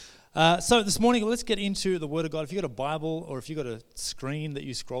So this morning, let's get into the Word of God. If you've got a Bible or if you've got a screen that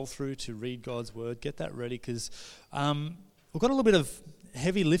you scroll through to read God's Word, get that ready because we've got a little bit of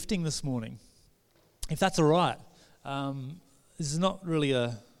heavy lifting this morning, if that's all right. This is not really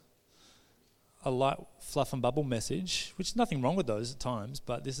a light fluff and bubble message, which is nothing wrong with those at times,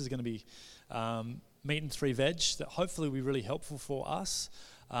 but this is going to be meat and three veg that hopefully will be really helpful for us.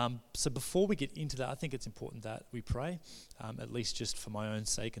 So before we get into that, I think it's important that we pray, at least just for my own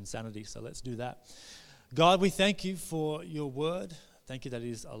sake and sanity. So let's do that. God, we thank you for your word. Thank you that it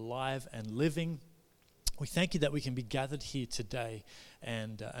is alive and living. We thank you that we can be gathered here today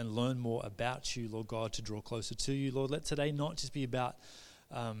and learn more about you, Lord God, to draw closer to you. Lord, let today not just be about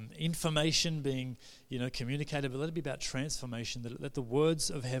information being, communicated, but let it be about transformation. Let the words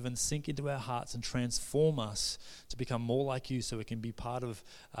of heaven sink into our hearts and transform us to become more like you, so we can be part of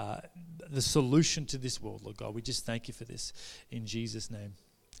the solution to this world, Lord God. We just thank you for this in Jesus' name,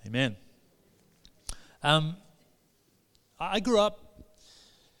 amen. I grew up.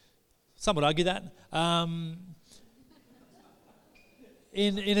 Some would argue that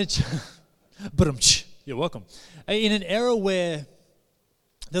in a you're welcome. In an era where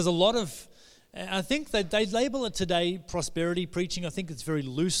there's a lot of, I think that they label it today prosperity preaching. I think it's very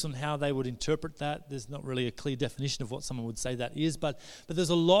loose on how they would interpret that. There's not really a clear definition of what someone would say that is, but there's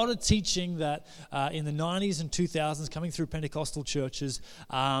a lot of teaching that in the 90s and 2000s coming through Pentecostal churches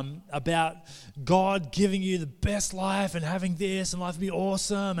about God giving you the best life and having this and life will be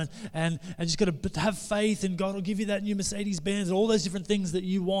awesome and just got to have faith and God will give you that new Mercedes-Benz and all those different things that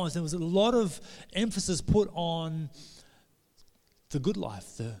you want. There was a lot of emphasis put on the good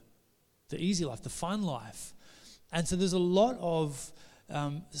life, the easy life, the fun life. And so there's a lot of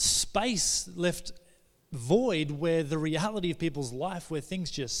space left void where the reality of people's life, where things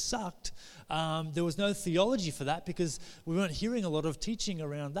just sucked, there was no theology for that because we weren't hearing a lot of teaching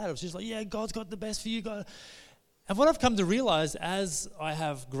around that. It was just like, yeah, God's got the best for you, God. And what I've come to realize as I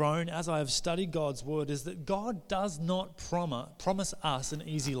have grown, as I have studied God's word, is that God does not promise us an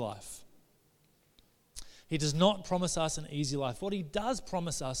easy life. He does not promise us an easy life. What he does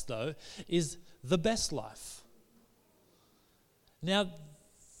promise us, though, is the best life. Now,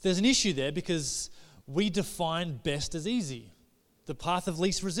 there's an issue there because we define best as easy. The path of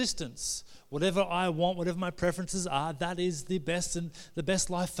least resistance. Whatever I want, whatever my preferences are, that is the best and the best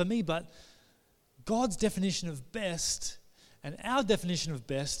life for me. But God's definition of best and our definition of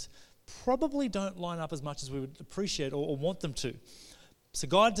best probably don't line up as much as we would appreciate or want them to. So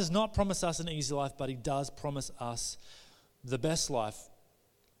God does not promise us an easy life, but he does promise us the best life.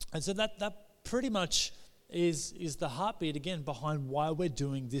 And so that pretty much is the heartbeat, again, behind why we're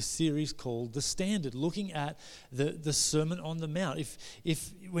doing this series called The Standard, looking at the Sermon on the Mount. If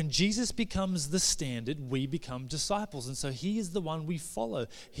when Jesus becomes the standard, we become disciples. And so he is the one we follow.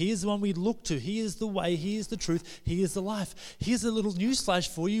 He is the one we look to. He is the way. He is the truth. He is the life. Here's a little newsflash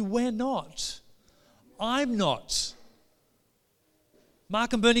for you. We're not. I'm not.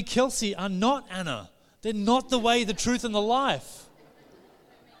 Mark and Bernie Kelsey are not Anna. They're not the way, the truth, and the life.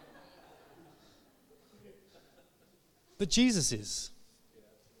 But Jesus is.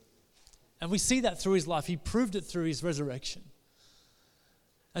 And we see that through his life. He proved it through his resurrection.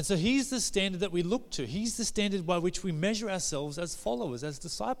 And so he's the standard that we look to. He's the standard by which we measure ourselves as followers, as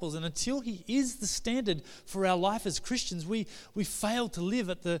disciples. And until he is the standard for our life as Christians, we fail to live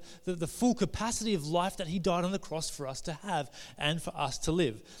at the full capacity of life that he died on the cross for us to have and for us to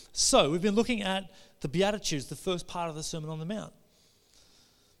live. So we've been looking at the Beatitudes, the first part of the Sermon on the Mount.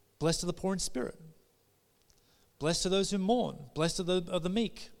 Blessed are the poor in spirit. Blessed are those who mourn. Blessed are the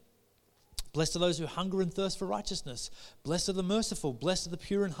meek. Blessed are those who hunger and thirst for righteousness. Blessed are the merciful. Blessed are the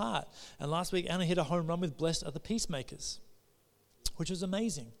pure in heart. And last week, Anna hit a home run with blessed are the peacemakers, which was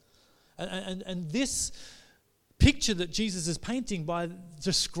amazing. And this picture that Jesus is painting by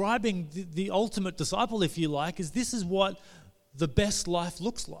describing the ultimate disciple, if you like, is this is what the best life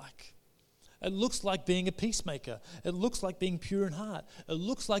looks like. It looks like being a peacemaker. It looks like being pure in heart. It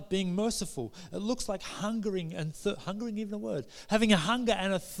looks like being merciful. It looks like hungering even a word, having a hunger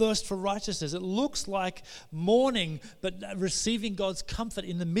and a thirst for righteousness. It looks like mourning, but receiving God's comfort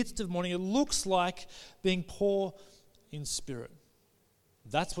in the midst of mourning. It looks like being poor in spirit.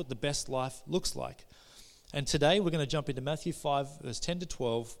 That's what the best life looks like. And today we're going to jump into Matthew 5, verse 10 to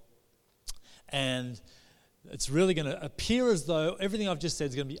 12, and it's really going to appear as though everything I've just said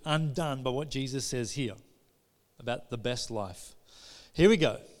is going to be undone by what Jesus says here about the best life. Here we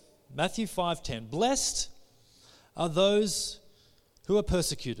go. Matthew 5:10. Blessed are those who are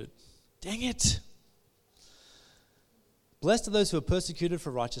persecuted. Dang it. Blessed are those who are persecuted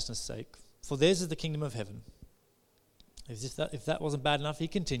for righteousness' sake, for theirs is the kingdom of heaven. If that wasn't bad enough, he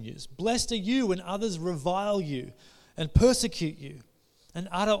continues, "Blessed are you when others revile you and persecute you and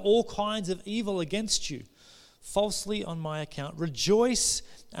utter all kinds of evil against you falsely on my account. Rejoice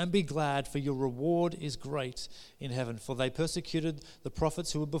and be glad, for your reward is great in heaven, for they persecuted the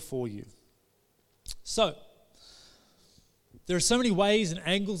prophets who were before you." So, there are so many ways and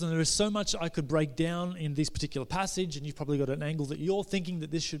angles, and there is so much I could break down in this particular passage, and you've probably got an angle that you're thinking that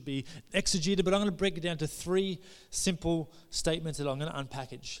this should be exegeted, but I'm going to break it down to 3 simple statements that I'm going to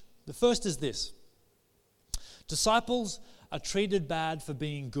unpackage. The first is this: disciples are treated bad for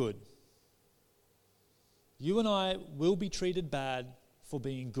being good. You and I will be treated bad for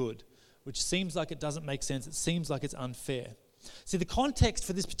being good, which seems like it doesn't make sense. It seems like it's unfair. See, the context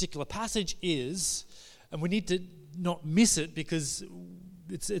for this particular passage is, and we need to not miss it because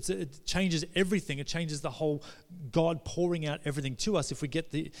it changes everything. It changes the whole God pouring out everything to us if we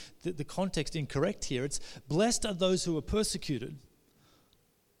get the context incorrect here. It's blessed are those who are persecuted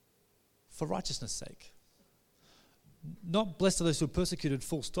for righteousness' sake. Not blessed are those who are persecuted,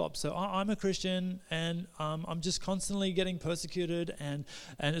 full stop. So I'm a Christian and I'm just constantly getting persecuted and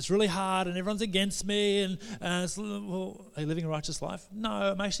it's really hard and everyone's against me and well, are you living a righteous life? No,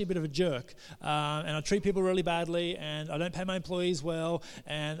 I'm actually a bit of a jerk and I treat people really badly and I don't pay my employees well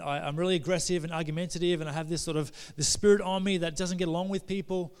and I'm really aggressive and argumentative and I have this spirit on me that doesn't get along with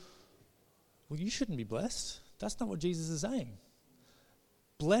people. Well, you shouldn't be blessed. That's not what Jesus is saying.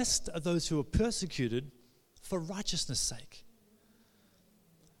 Blessed are those who are persecuted for righteousness' sake.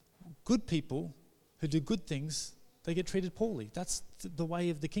 Good people who do good things, they get treated poorly. That's the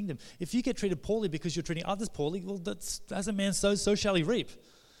way of the kingdom. If you get treated poorly because you're treating others poorly, well, that's as a man sows, so shall he reap.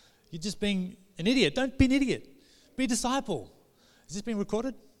 You're just being an idiot. Don't be an idiot. Be a disciple. Is this being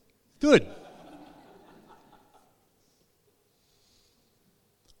recorded? Good.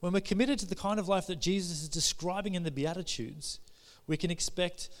 When we're committed to the kind of life that Jesus is describing in the Beatitudes, we can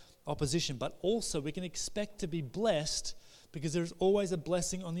expect opposition, but also we can expect to be blessed because there's always a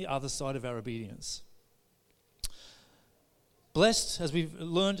blessing on the other side of our obedience. Blessed, as we've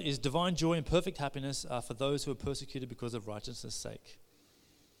learned, is divine joy and perfect happiness for those who are persecuted because of righteousness' sake.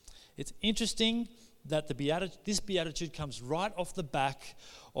 It's interesting that this beatitude comes right off the back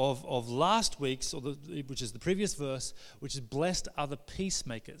of last week's, which is the previous verse, which is blessed are the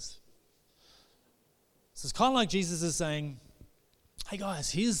peacemakers. So it's kind of like Jesus is saying, hey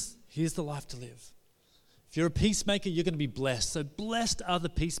guys, here's the life to live. If you're a peacemaker, you're going to be blessed. So blessed are the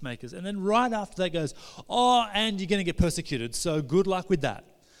peacemakers. And then right after that goes, and you're going to get persecuted. So good luck with that.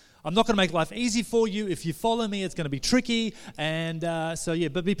 I'm not going to make life easy for you. If you follow me, it's going to be tricky. And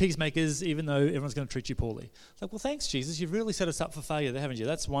but be peacemakers even though everyone's going to treat you poorly. It's like, well, thanks, Jesus. You've really set us up for failure there, haven't you?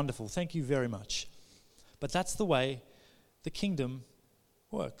 That's wonderful. Thank you very much. But that's the way the kingdom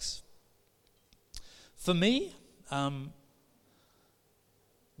works. For me,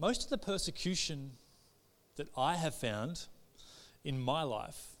 most of the persecution that I have found in my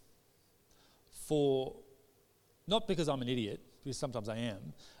life, not because I'm an idiot, because sometimes I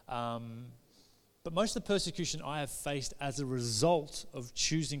am, but most of the persecution I have faced as a result of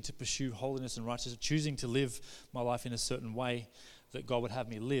choosing to pursue holiness and righteousness, choosing to live my life in a certain way that God would have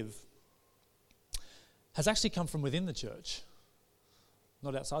me live, has actually come from within the church,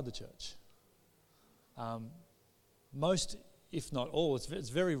 not outside the church. Most, if not all, it's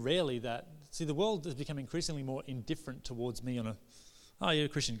very rarely that, see, the world has become increasingly more indifferent towards me on you're a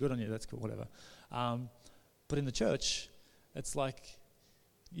Christian, good on you, that's cool, whatever. But in the church, it's like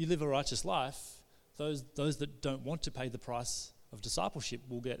you live a righteous life, those that don't want to pay the price of discipleship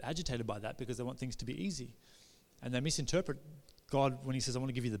will get agitated by that because they want things to be easy. And they misinterpret God when he says, I want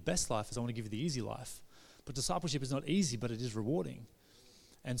to give you the best life, as I want to give you the easy life. But discipleship is not easy, but it is rewarding.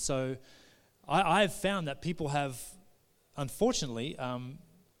 And so I have found that people have, unfortunately, on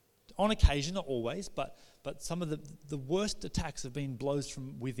occasion, not always, but some of the worst attacks have been blows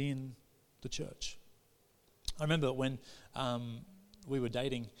from within the church. I remember when we were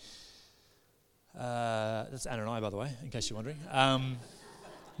dating, that's Anna and I, by the way, in case you're wondering.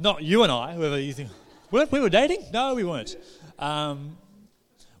 Not you and I, whoever you think. We were dating? No, we weren't.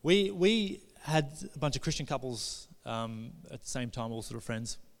 We had a bunch of Christian couples at the same time, all sort of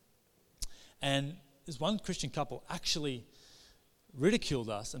friends. And this one Christian couple actually ridiculed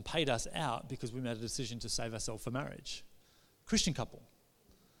us and paid us out because we made a decision to save ourselves for marriage. Christian couple.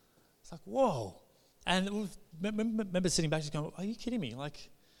 It's like, whoa. And I remember sitting back just going, are you kidding me? Like,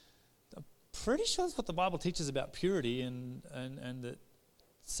 I'm pretty sure that's what the Bible teaches about purity and that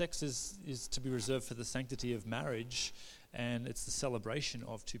sex is to be reserved for the sanctity of marriage and it's the celebration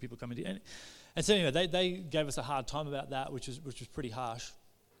of two people coming together. And so anyway, they gave us a hard time about that, which was pretty harsh.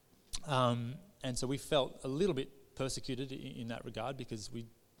 And so we felt a little bit persecuted in that regard because we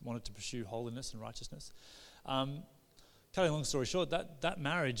wanted to pursue holiness and righteousness. Cutting a long story short, that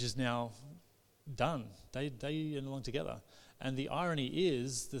marriage is now done. They are no longer together. And the irony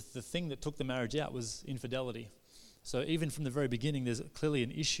is the thing that took the marriage out was infidelity. So even from the very beginning, there's clearly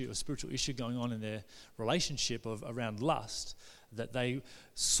an issue, a spiritual issue going on in their relationship around lust, that they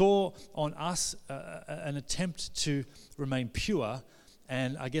saw on us an attempt to remain pure,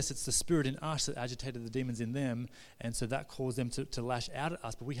 and I guess it's the spirit in us that agitated the demons in them, and so that caused them to lash out at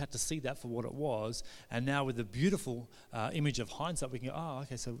us, but we had to see that for what it was, and now with the beautiful image of hindsight, we can go, oh,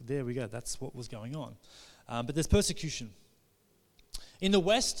 okay, so there we go, that's what was going on. But there's persecution. In the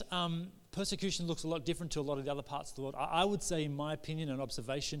West, persecution looks a lot different to a lot of the other parts of the world. I would say, in my opinion and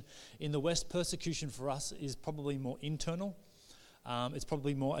observation, in the West, persecution for us is probably more internal. It's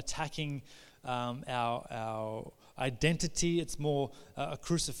probably more attacking our identity. It's more a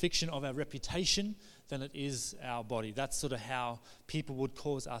crucifixion of our reputation than it is our body. That's sort of how people would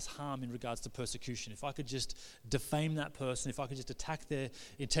cause us harm in regards to persecution. If I could just defame that person, if I could just attack their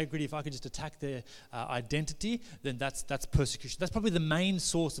integrity, if I could just attack their identity, then that's persecution. That's probably the main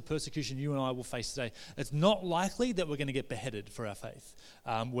source of persecution you and I will face today. It's not likely that we're going to get beheaded for our faith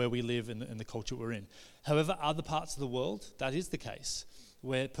where we live in the culture we're in. However, other parts of the world, that is the case,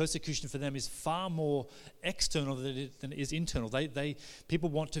 where persecution for them is far more external than it is internal. People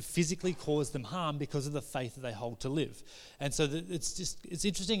want to physically cause them harm because of the faith that they hold to live. And so it's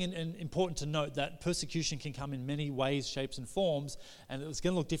interesting and important to note that persecution can come in many ways, shapes and forms, and it's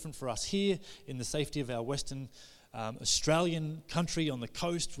going to look different for us here in the safety of our Western Australian country on the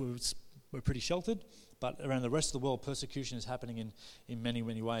coast. We're pretty sheltered, but around the rest of the world, persecution is happening in many,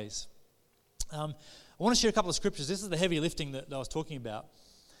 many ways. I want to share a couple of scriptures. This is the heavy lifting that I was talking about.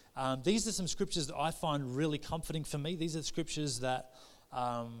 These are some scriptures that I find really comforting for me. These are scriptures that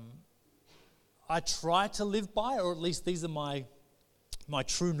I try to live by, or at least these are my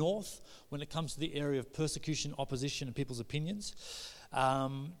true north when it comes to the area of persecution, opposition, and people's opinions.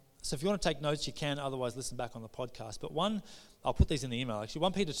 So if you want to take notes, you can. Otherwise, listen back on the podcast. But I'll put these in the email, actually.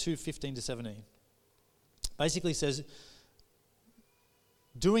 1 Peter 2:15-17 basically says,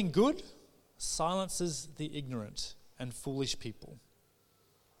 doing good silences the ignorant and foolish people.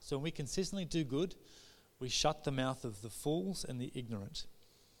 So when we consistently do good, we shut the mouth of the fools and the ignorant.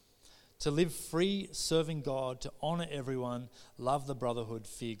 To live free, serving God, to honor everyone, love the brotherhood,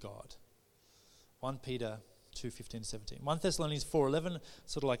 fear God. 1 Peter 2:15-17. 1 Thessalonians 4:11,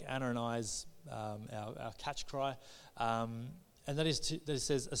 sort of like Anna and I's our catch cry, and that is that it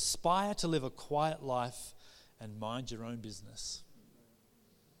says, aspire to live a quiet life and mind your own business.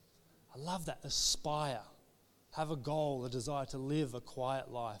 I love that. Aspire. Have a goal, a desire to live a quiet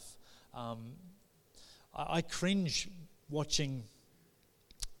life. I cringe watching,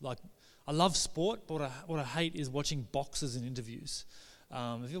 I love sport, but what I hate is watching boxers in interviews.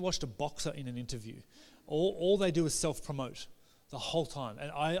 Have you watched a boxer in an interview? All they do is self-promote the whole time.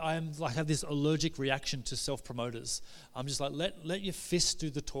 And I am have this allergic reaction to self-promoters. I'm just like, let your fists do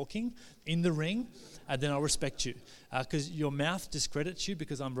the talking in the ring, and then I'll respect you. Because your mouth discredits you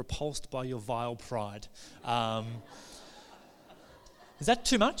because I'm repulsed by your vile pride. Is that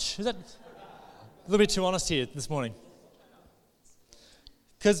too much? Is that a little bit too honest here this morning?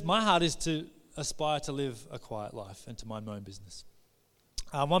 Because my heart is to aspire to live a quiet life and to mind my own business.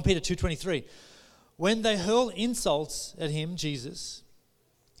 1 Peter 2:23. When they hurled insults at him, Jesus,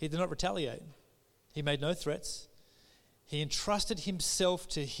 he did not retaliate. He made no threats. He entrusted himself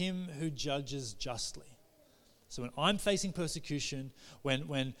to him who judges justly. So when I'm facing persecution,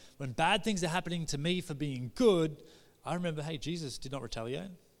 when bad things are happening to me for being good, I remember, hey, Jesus did not retaliate.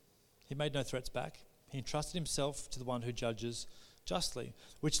 He made no threats back. He entrusted himself to the one who judges justly,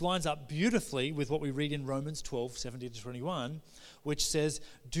 which lines up beautifully with what we read in Romans 12:17-21, which says,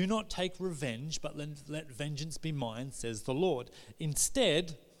 do not take revenge, but let vengeance be mine, says the Lord.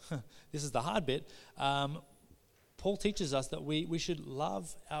 Instead, this is the hard bit, Paul teaches us that we should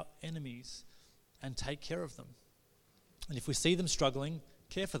love our enemies and take care of them. And if we see them struggling,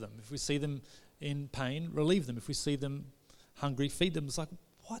 care for them. If we see them in pain, relieve them. If we see them hungry, feed them. It's like,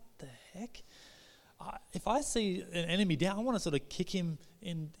 what the heck? If I see an enemy down, I want to sort of kick him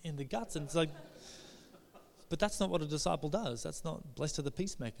in the guts. And it's like, but that's not what a disciple does. That's not blessed are the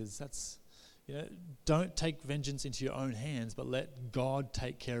peacemakers. That's, don't take vengeance into your own hands, but let God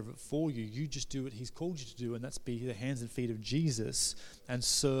take care of it for you. You just do what he's called you to do, and that's be the hands and feet of Jesus and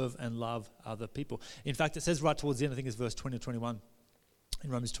serve and love other people. In fact, it says right towards the end, I think it's verse 20 or 21 in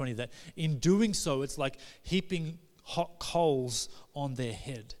Romans 20, that in doing so, it's like heaping hot coals on their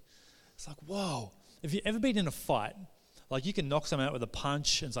head. It's like, whoa. Have you ever been in a fight? Like you can knock someone out with a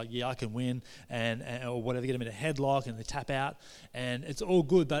punch and it's like, yeah, I can win, and or whatever, get them in a headlock and they tap out and it's all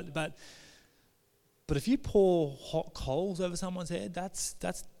good. But if you pour hot coals over someone's head, that's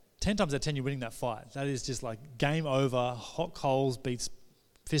 10 times out of 10 you're winning that fight. That is just like game over. Hot coals beats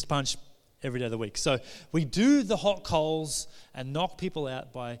fist punch every day of the week. So we do the hot coals and knock people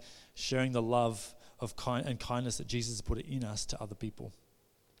out by sharing the love of and kindness that Jesus has put in us to other people.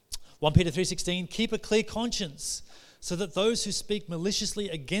 1 Peter 3:16, keep a clear conscience so that those who speak maliciously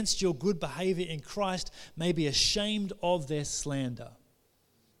against your good behavior in Christ may be ashamed of their slander.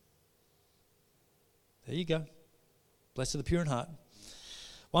 There you go. Blessed are the pure in heart.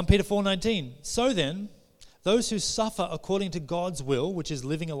 1 Peter 4:19, so then, those who suffer according to God's will, which is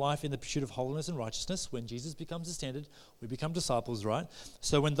living a life in the pursuit of holiness and righteousness, when Jesus becomes the standard, we become disciples, right?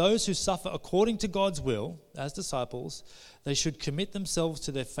 So when those who suffer according to God's will, as disciples, they should commit themselves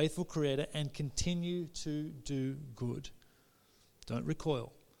to their faithful Creator and continue to do good. Don't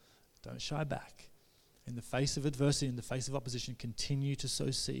recoil. Don't shy back. In the face of adversity, in the face of opposition, continue to sow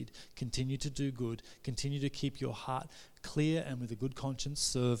seed, continue to do good, continue to keep your heart clear and with a good conscience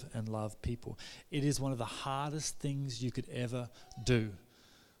serve and love people. It is one of the hardest things you could ever do.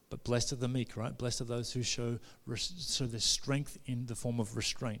 But blessed are the meek, right? Blessed are those who show their strength in the form of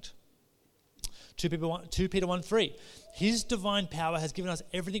restraint. 2 Peter 1:3. His divine power has given us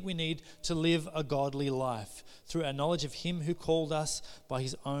everything we need to live a godly life. Through our knowledge of him who called us by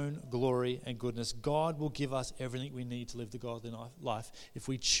his own glory and goodness, God will give us everything we need to live the godly life. If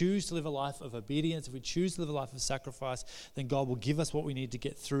we choose to live a life of obedience, if we choose to live a life of sacrifice, then God will give us what we need to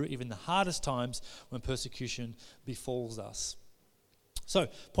get through even the hardest times when persecution befalls us. So,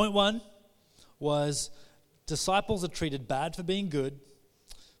 point 1 was disciples are treated bad for being good.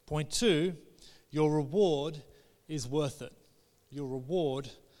 Point 2, your reward is worth it. Your reward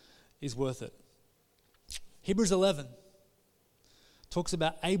is worth it. Hebrews 11 talks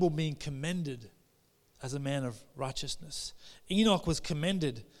about Abel being commended as a man of righteousness. Enoch was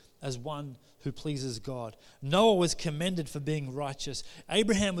commended as one who pleases God. Noah was commended for being righteous.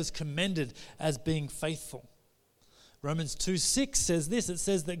 Abraham was commended as being faithful. Romans 2:6 says this. It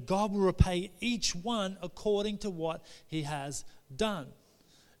says that God will repay each one according to what he has done.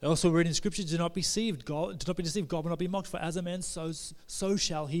 Also, we read in Scripture, do not be deceived. God will not be mocked. For as a man sows, so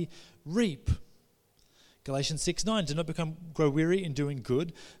shall he reap. Galatians 6:9, do not grow weary in doing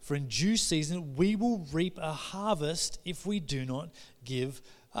good, for in due season we will reap a harvest if we do not give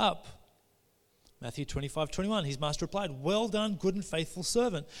up. Matthew 25:21, his master replied, well done, good and faithful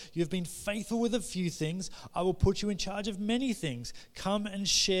servant. You have been faithful with a few things. I will put you in charge of many things. Come and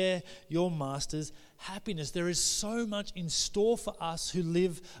share your master's happiness. There is so much in store for us who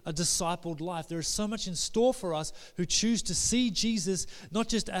live a discipled life. There is so much in store for us who choose to see Jesus not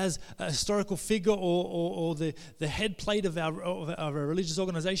just as a historical figure or the head plate of our religious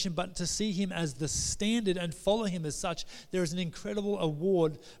organization, but to see him as the standard and follow him as such. There is an incredible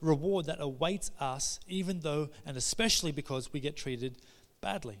reward that awaits us, even though and especially because we get treated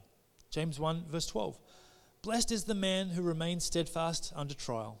badly. James 1:12. Blessed is the man who remains steadfast under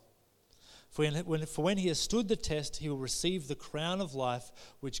trial. For when he has stood the test, he will receive the crown of life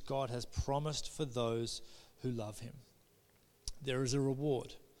which God has promised for those who love him. There is a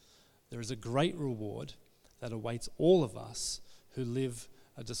reward. There is a great reward that awaits all of us who live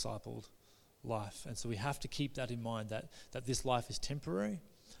a discipled life. And so we have to keep that in mind, that this life is temporary,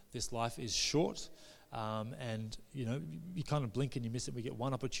 this life is short, and you kind of blink and you miss it. We get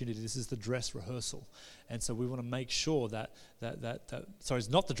one opportunity. This is the dress rehearsal, and so we want to make sure that it's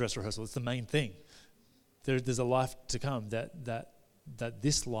not the dress rehearsal. It's the main thing. There's a life to come that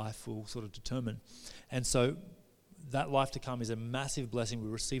this life will sort of determine, and so that life to come is a massive blessing. We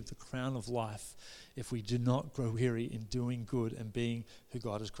receive the crown of life if we do not grow weary in doing good and being who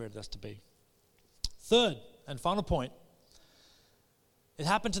God has created us to be. Third and final point. It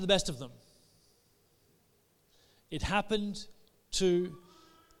happened to the best of them. It happened to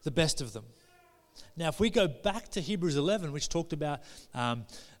the best of them. Now, if we go back to Hebrews 11, which talked about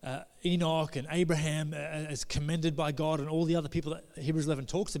Enoch and Abraham as commended by God and all the other people that Hebrews 11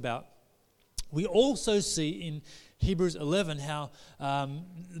 talks about, we also see in Hebrews 11 how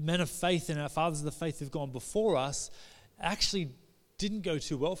men of faith and our fathers of the faith who've gone before us actually didn't go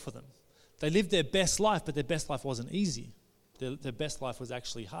too well for them. They lived their best life, but their best life wasn't easy. Their best life was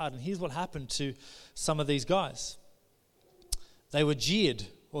actually hard. And here's what happened to some of these guys. They were jeered,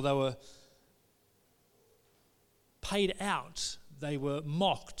 or they were paid out. They were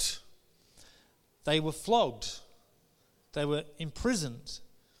mocked. They were flogged. They were imprisoned.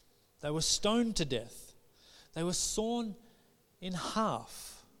 They were stoned to death. They were sawn in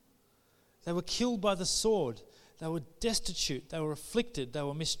half. They were killed by the sword. They were destitute. They were afflicted. They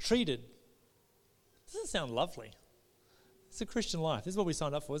were mistreated. Doesn't sound lovely. It's a Christian life. This is what we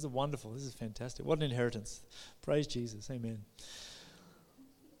signed up for. This is wonderful. This is fantastic. What an inheritance. Praise Jesus. Amen.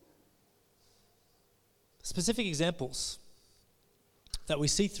 Specific examples that we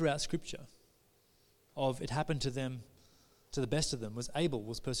see throughout Scripture of it happened to them, to the best of them, was Abel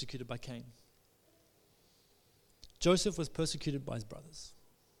was persecuted by Cain. Joseph was persecuted by his brothers.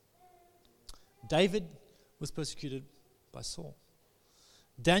 David was persecuted by Saul.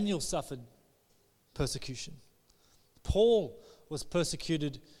 Daniel suffered persecution. Paul was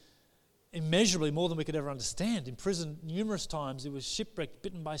persecuted immeasurably more than we could ever understand. In prison numerous times. He was shipwrecked,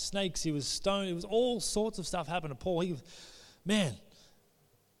 bitten by snakes. He was stoned. It was all sorts of stuff happened to Paul.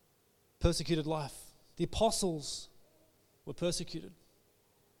 Persecuted life. The apostles were persecuted.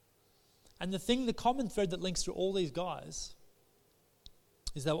 And the common thread that links through all these guys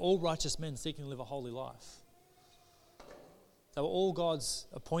is they were all righteous men seeking to live a holy life. They were all God's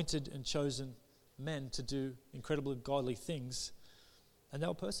appointed and chosen men to do incredibly godly things, and they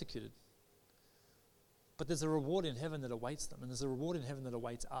were persecuted. But there's a reward in heaven that awaits them, and there's a reward in heaven that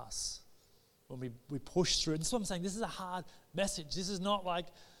awaits us when we push through. And that's what I'm saying. This is a hard message. This is not like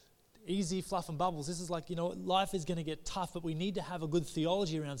easy fluff and bubbles. This is like, life is going to get tough, but we need to have a good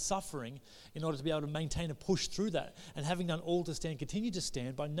theology around suffering in order to be able to maintain and push through that. And having done all to stand, continue to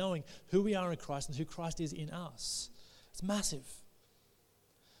stand by knowing who we are in Christ and who Christ is in us. It's massive.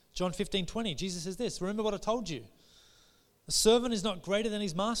 John 15:20, Jesus says this, remember what I told you. A servant is not greater than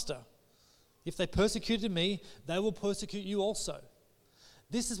his master. If they persecuted me, they will persecute you also.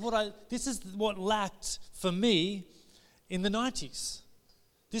 This is what lacked for me in the 90s.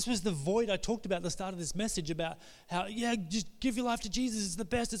 This was the void I talked about at the start of this message about how, just give your life to Jesus. It's the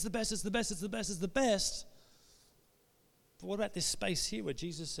best, it's the best, it's the best, it's the best, it's the best. But what about this space here where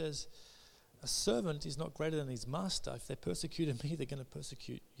Jesus says, a servant is not greater than his master. If they persecuted me, they're going to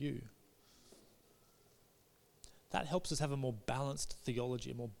persecute you. That helps us have a more balanced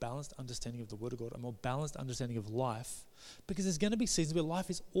theology, a more balanced understanding of the Word of God, a more balanced understanding of life, because there's going to be seasons where life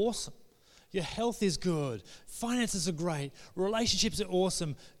is awesome. Your health is good. Finances are great. Relationships are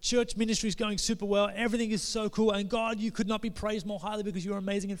awesome. Church ministry is going super well. Everything is so cool. And God, you could not be praised more highly because you're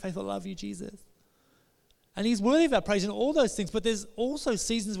amazing and faithful. I love you, Jesus. And he's worthy of our praise in all those things. But there's also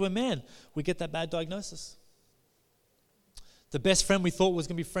seasons where, we get that bad diagnosis. The best friend we thought was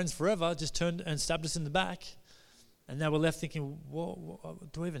going to be friends forever just turned and stabbed us in the back. And now we're left thinking,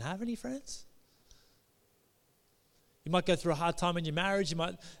 do we even have any friends? You might go through a hard time in your marriage. You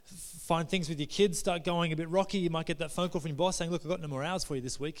might find things with your kids start going a bit rocky. You might get that phone call from your boss saying, look, I've got no more hours for you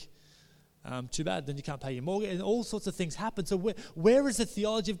this week. Too bad, then you can't pay your mortgage. And all sorts of things happen. So where is the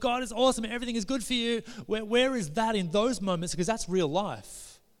theology of God is awesome and everything is good for you? Where is that in those moments? Because that's real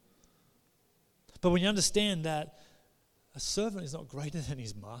life. But when you understand that a servant is not greater than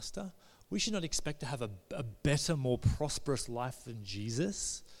his master, we should not expect to have a better, more prosperous life than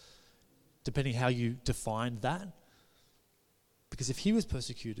Jesus, depending how you define that. Because if he was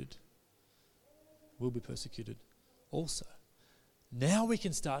persecuted, we'll be persecuted also. Now we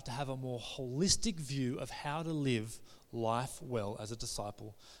can start to have a more holistic view of how to live life well as a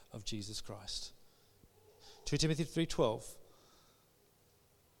disciple of Jesus Christ. 2 Timothy 3:12.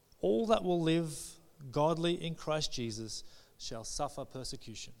 All that will live godly in Christ Jesus shall suffer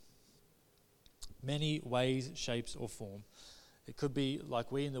persecution. Many ways, shapes, or form. It could be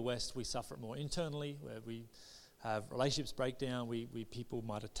like we in the West, we suffer it more internally, where we have relationships break down, people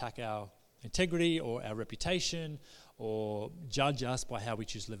might attack our integrity or our reputation or judge us by how we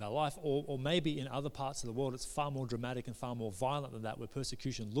choose to live our life, or maybe in other parts of the world it's far more dramatic and far more violent than that, where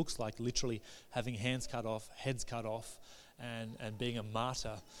persecution looks like literally having hands cut off, heads cut off, and being a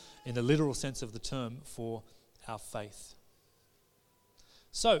martyr in the literal sense of the term for our faith.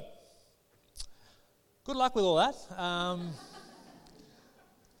 So, good luck with all that.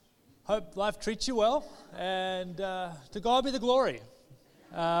 Hope life treats you well, and to God be the glory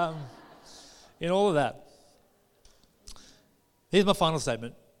in all of that. Here's my final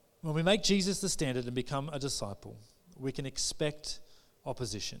statement. When we make Jesus the standard and become a disciple, we can expect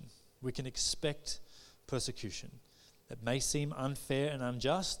opposition. We can expect persecution. It may seem unfair and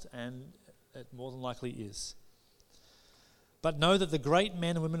unjust, and it more than likely is. But know that the great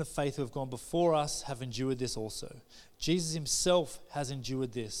men and women of faith who have gone before us have endured this also. Jesus himself has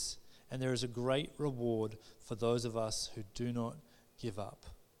endured this, and there is a great reward for those of us who do not give up.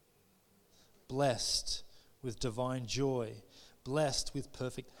 Blessed with divine joy, blessed with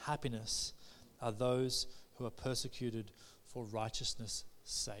perfect happiness are those who are persecuted for righteousness'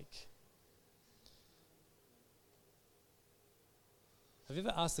 sake. Have you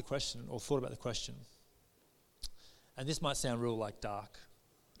ever asked the question or thought about the question, and this might sound real like dark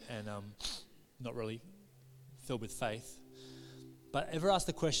and not really filled with faith, but ever ask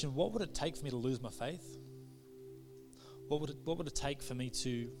the question, what would it take for me to lose my faith? What would it take for me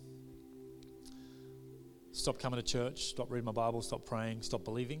to stop coming to church, stop reading my Bible, stop praying, stop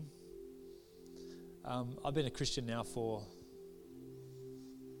believing? I've been a Christian now for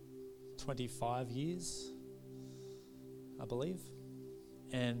 25 years, I believe.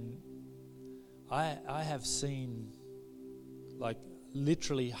 And I have seen like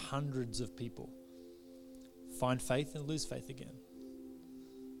literally hundreds of people find faith and lose faith again.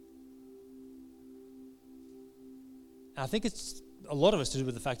 And I think it's a lot of us to do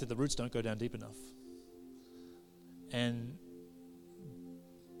with the fact that the roots don't go down deep enough. And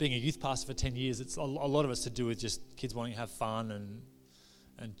being a youth pastor for 10 years, it's a lot of us to do with just kids wanting to have fun,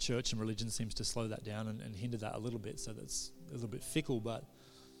 and church and religion seems to slow that down and hinder that a little bit, so that's a little bit fickle. But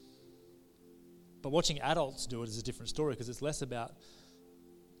watching adults do it is a different story, because it's less about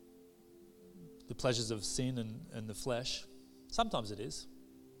the pleasures of sin and the flesh. Sometimes it is.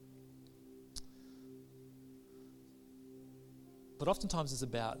 But oftentimes it's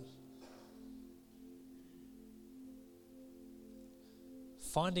about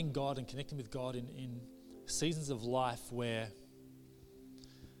finding God and connecting with God in seasons of life where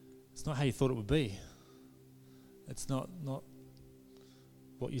it's not how you thought it would be. It's not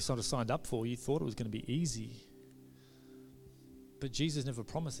what you sort of signed up for. You thought it was going to be easy. But Jesus never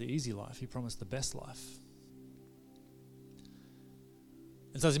promised the easy life. He promised the best life.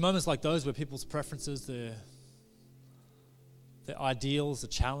 And so there's moments like those where people's preferences, their ideals are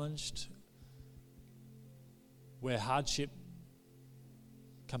challenged, where hardship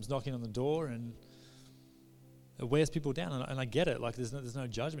comes knocking on the door and it wears people down. And I get it. Like there's no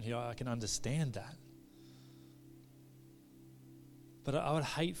judgment here. I can understand that. But I would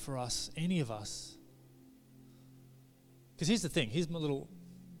hate for us, any of us, because here's the thing. Here's my little,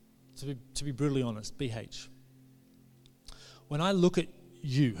 to be brutally honest, BH. When I look at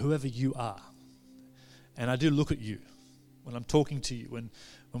you, whoever you are, and I do look at you, when I'm talking to you, when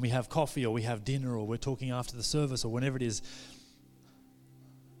we have coffee or we have dinner or we're talking after the service or whenever it is,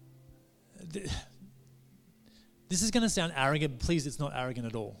 this is going to sound arrogant. Please, it's not arrogant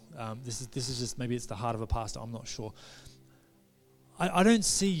at all. This is just, maybe it's the heart of a pastor. I'm not sure. I don't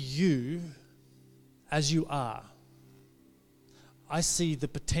see you as you are. I see the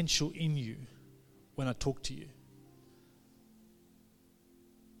potential in you when I talk to you.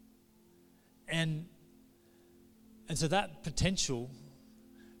 And so that potential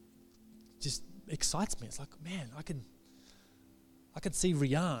just excites me. It's like, man, I can see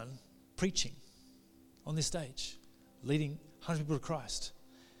Rian preaching on this stage, leading hundreds of people to Christ.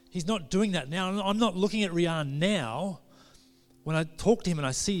 He's not doing that now. I'm not looking at Rian now. When I talk to him and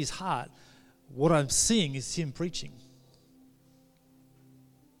I see his heart, what I'm seeing is him preaching.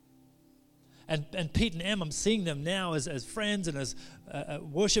 And Pete and Em, I'm seeing them now as friends and as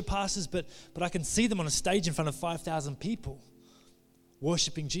worship pastors, but I can see them on a stage in front of 5,000 people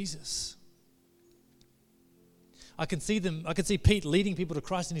worshiping Jesus. I can see Pete leading people to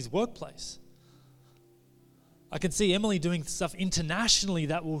Christ in his workplace. I can see Emily doing stuff internationally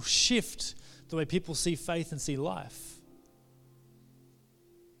that will shift the way people see faith and see life.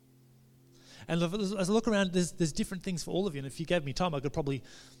 And as I look around, there's different things for all of you. And if you gave me time, I could probably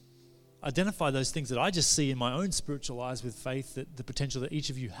identify those things that I just see in my own spiritual eyes with faith, that the potential that each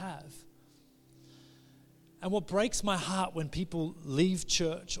of you have. And what breaks my heart when people leave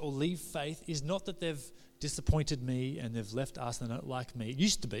church or leave faith is not that they've disappointed me and they've left us and they don't like me. It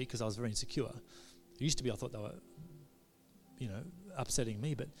used to be, because I was very insecure. It used to be I thought they were, upsetting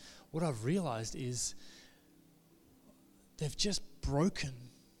me. But what I've realized is they've just broken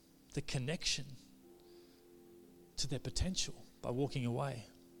the connection to their potential by walking away.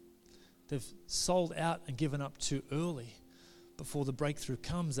 They've sold out and given up too early before the breakthrough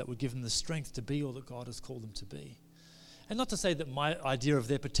comes that would give them the strength to be all that God has called them to be. And not to say that my idea of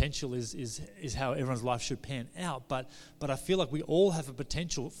their potential is how everyone's life should pan out, but I feel like we all have a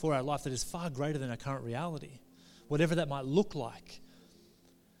potential for our life that is far greater than our current reality, whatever that might look like.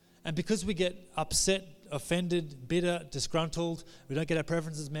 And because we get upset, offended, bitter, disgruntled, we don't get our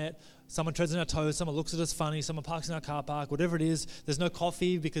preferences met, someone treads on our toes, someone looks at us funny, someone parks in our car park, whatever it is, there's no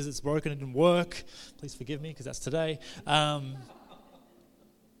coffee because it's broken, it didn't work. Please forgive me because that's today.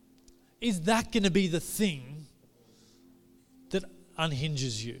 Is that going to be the thing that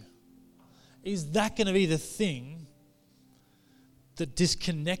unhinges you? Is that going to be the thing that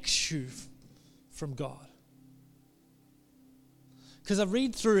disconnects you from God? Because I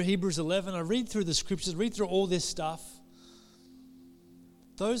read through Hebrews 11, I read through the scriptures, read through all this stuff.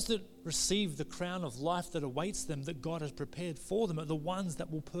 Those that receive the crown of life that awaits them, that God has prepared for them, are the ones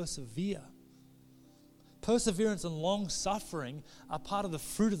that will persevere. Perseverance and long suffering are part of the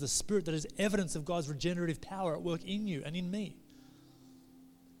fruit of the Spirit that is evidence of God's regenerative power at work in you and in me.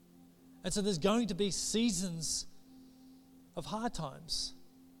 And so there's going to be seasons of hard times.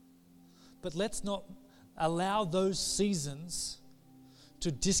 But let's not allow those seasons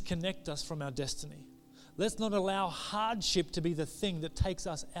to disconnect us from our destiny. Let's not allow hardship to be the thing that takes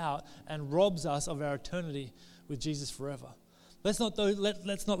us out and robs us of our eternity with Jesus forever. Let's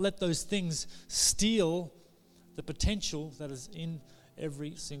not let those things steal the potential that is in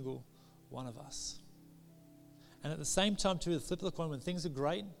every single one of us. And at the same time, too, the flip of the coin, when things are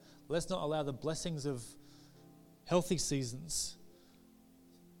great, let's not allow the blessings of healthy seasons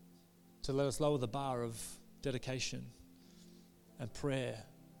to let us lower the bar of dedication and prayer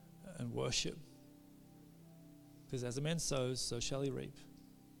and worship. Because as a man sows, so shall he reap.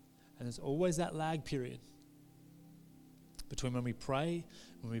 And there's always that lag period between when we pray,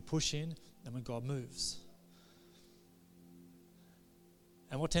 when we push in, and when God moves.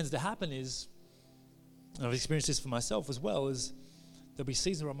 And what tends to happen is, and I've experienced this for myself as well, is there'll be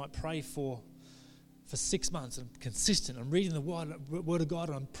seasons where I might pray for 6 months and I'm consistent. I'm reading the word of God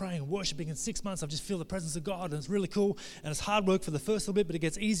and I'm praying and worshiping. In 6 months, I just feel the presence of God and it's really cool. And it's hard work for the first little bit, but it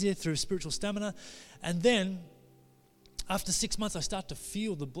gets easier through spiritual stamina. And then after 6 months, I start to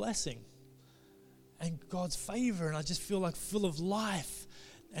feel the blessing and God's favor, and I just feel like full of life.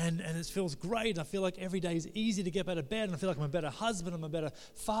 And it feels great. I feel like every day is easy to get out of bed, and I feel like I'm a better husband, I'm a better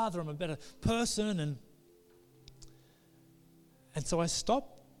father, I'm a better person. And so I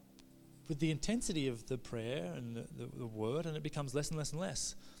stop with the intensity of the prayer and the word, and it becomes less and less and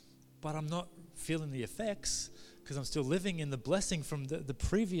less. But I'm not feeling the effects because I'm still living in the blessing from the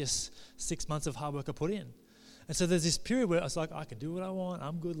previous 6 months of hard work I put in. And so there's this period where it's like, I can do what I want,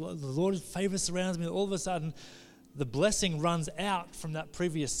 I'm good, the Lord's favor surrounds me. All of a sudden, the blessing runs out from that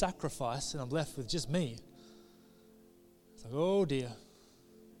previous sacrifice and I'm left with just me. It's like, oh dear,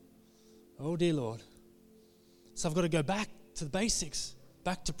 Lord. So I've got to go back to the basics,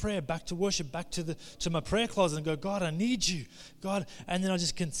 back to prayer, back to worship, back to my prayer closet and go, God, I need you, God. And then I'll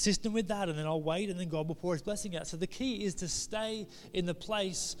just consistent with that, and then I'll wait, and then God will pour his blessing out. So the key is to stay in the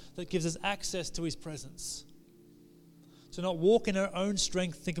place that gives us access to his presence. To not walk in our own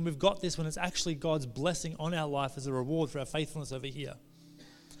strength thinking we've got this when it's actually God's blessing on our life as a reward for our faithfulness over here.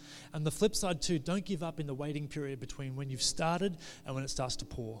 And the flip side too, don't give up in the waiting period between when you've started and when it starts to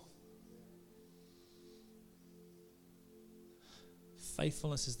pour.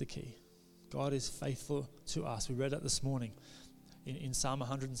 Faithfulness is the key. God is faithful to us. We read that this morning in Psalm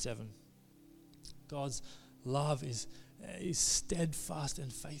 107. God's love is steadfast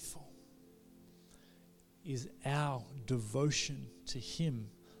and faithful. Is our devotion to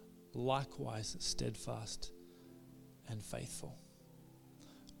him likewise steadfast and faithful,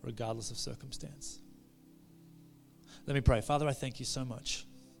 regardless of circumstance? Let me pray. Father, I thank you so much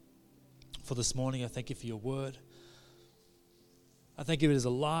for this morning. I thank you for your word. I thank you it is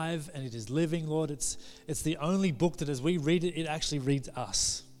alive and it is living, Lord. It's the only book that as we read it, it actually reads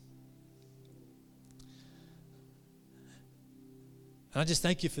us. And I just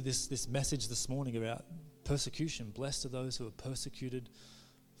thank you for this message this morning about persecution. Blessed are those who are persecuted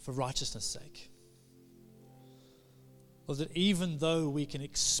for righteousness' sake. Lord, that even though we can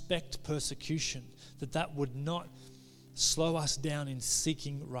expect persecution, that would not slow us down in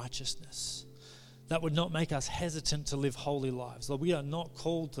seeking righteousness. That would not make us hesitant to live holy lives. Lord, we are not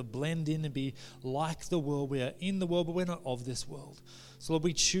called to blend in and be like the world. We are in the world, but we're not of this world. So Lord,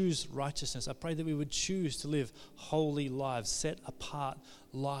 we choose righteousness. I pray that we would choose to live holy lives, set apart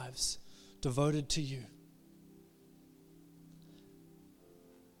lives, devoted to you.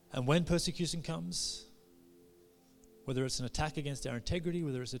 And when persecution comes, whether it's an attack against our integrity,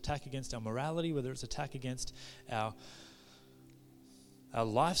 whether it's an attack against our morality, whether it's an attack against our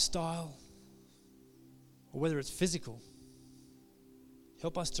lifestyle, or whether it's physical,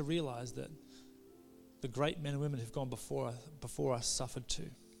 help us to realize that the great men and women who've gone before us suffered too.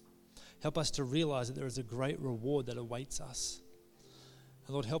 Help us to realize that there is a great reward that awaits us.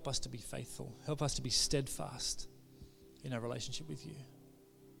 And Lord, help us to be faithful. Help us to be steadfast in our relationship with you.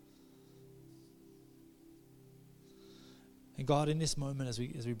 And God, in this moment, as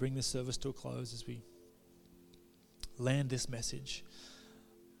we bring this service to a close, as we land this message,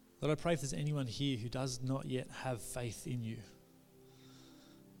 Lord, I pray if there's anyone here who does not yet have faith in you.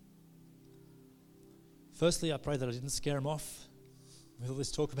 Firstly, I pray that I didn't scare them off with all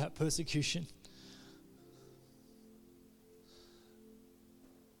this talk about persecution.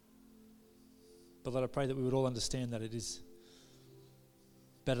 But Lord, I pray that we would all understand that it is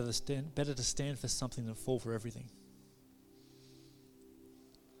better to stand for something than fall for everything.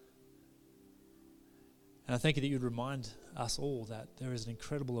 And I thank you that you'd remind us all that there is an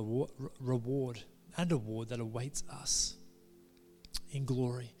incredible reward that awaits us in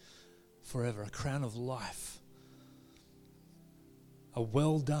glory forever, a crown of life. A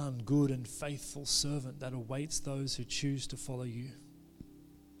well done, good and faithful servant that awaits those who choose to follow you.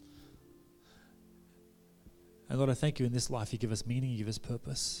 And Lord, I thank you in this life you give us meaning, you give us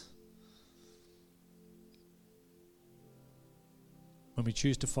purpose. When we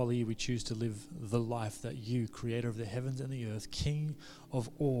choose to follow you, we choose to live the life that you, creator of the heavens and the earth, King of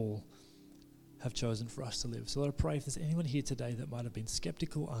all, have chosen for us to live. So Lord, I pray if there's anyone here today that might have been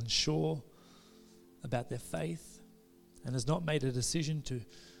skeptical, unsure about their faith, and has not made a decision to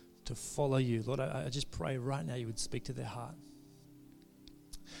follow you, Lord, I just pray right now you would speak to their heart.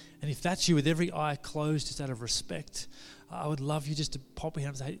 And if that's you, with every eye closed, just out of respect, I would love you just to pop your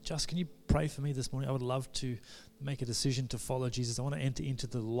hand and say, hey, Just, can you pray for me this morning? I would love to make a decision to follow Jesus. I want to enter into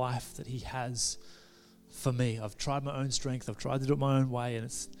the life that he has for me. I've tried my own strength. I've tried to do it my own way, and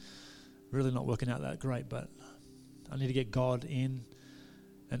it's really not working out that great, but I need to get God in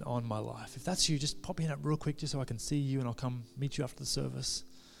and on my life. If that's you, just pop your hand up real quick just so I can see you, and I'll come meet you after the service.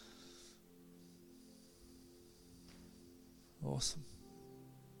 Awesome.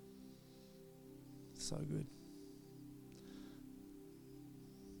 So good.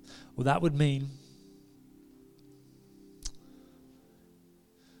 Well, that would mean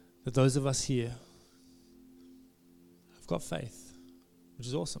that those of us here have got faith, which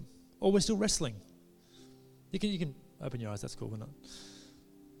is awesome. Or we're still wrestling. You can open your eyes, that's cool, we're not.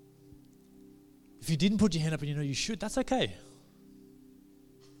 If you didn't put your hand up and you know you should, that's okay.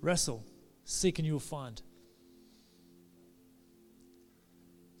 Wrestle, seek and you will find.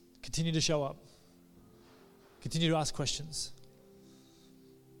 Continue to show up. Continue to ask questions.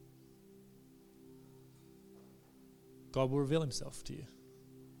 God will reveal himself to you.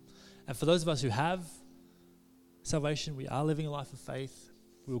 And for those of us who have salvation, we are living a life of faith.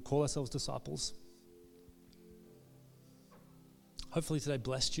 We will call ourselves disciples. Hopefully today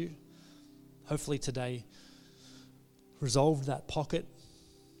blessed you. Hopefully today resolved that pocket,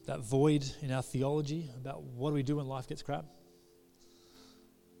 that void in our theology about what do we do when life gets crap.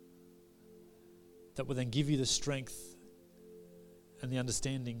 That will then give you the strength and the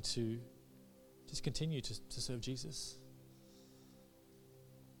understanding to just continue to serve Jesus.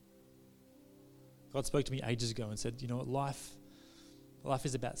 God spoke to me ages ago and said, you know what, life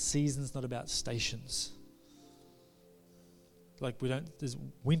is about seasons, not about stations. Like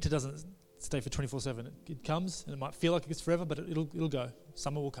winter doesn't stay for 24/7. It comes and it might feel like it's forever, but it'll go.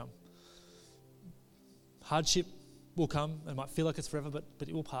 Summer will come. Hardship will come and it might feel like it's forever, but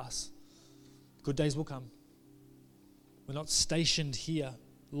it will pass. Good days will come. We're not stationed here,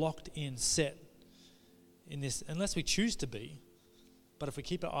 locked in, set in this, unless we choose to be. But if we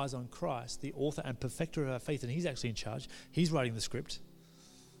keep our eyes on Christ, the author and perfecter of our faith, and he's actually in charge, he's writing the script,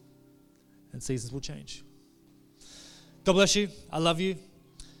 and seasons will change. God bless you. I love you.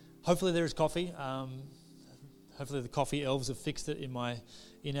 Hopefully there is coffee. Hopefully the coffee elves have fixed it in my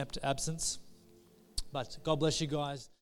inept absence. But God bless you guys.